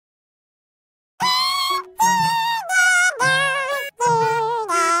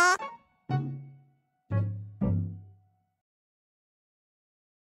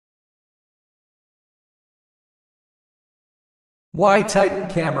Why Titan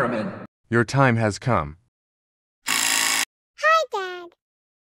cameraman? Your time has come. Hi, Dad.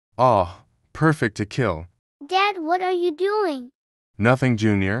 Aw, perfect to kill. Dad, what are you doing? Nothing,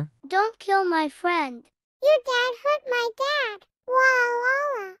 Junior. Don't kill my friend. Your dad hurt my dad.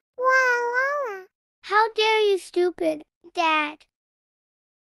 Wah-la-la. Wah-la-la. How dare you, stupid Dad?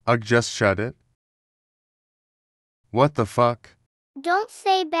 Ugh, just shut it. What the fuck? Don't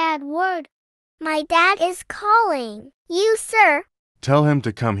say bad word. My dad is calling. You, sir. Tell him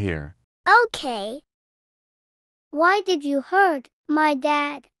to come here. Okay. Why did you hurt my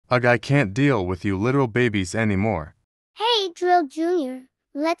dad? Ugh, I can't deal with you little babies anymore. Hey, Drill Jr.,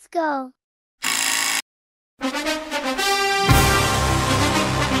 let's go.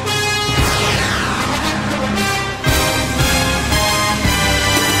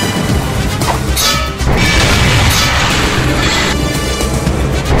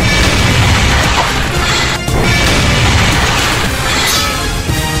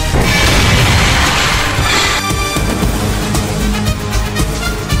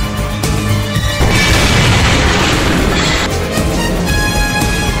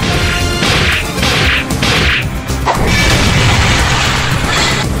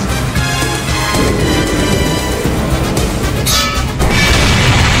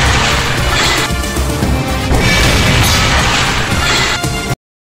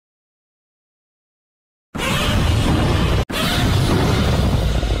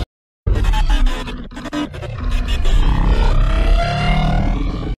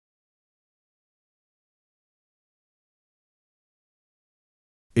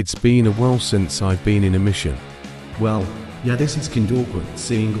 It's been a while since I've been in a mission. Well, yeah, this is kind of awkward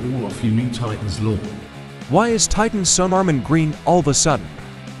seeing all of you new Titans lore. Why is Titan Sunarman green all of a sudden?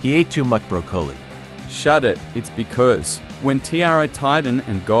 He ate too much broccoli. Shut it, it's because when Tiara Titan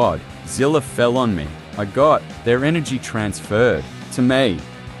and God, Zilla fell on me, I got their energy transferred to me.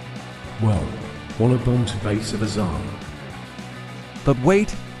 Well, want a bomb to base of Azar. But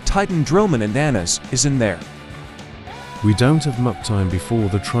wait, Titan Drillman and Anna's is in there. We don't have much time before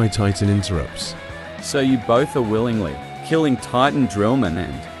the Tri-Titan interrupts. So you both are willingly killing Titan Drillman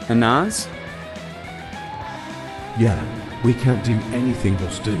and Anaz? Yeah, we can't do anything,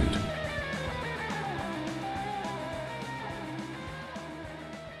 boss dude.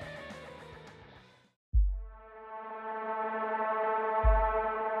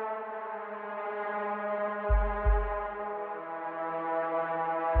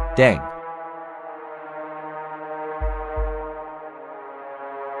 Dang.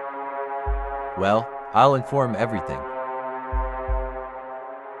 Well, I'll inform everything.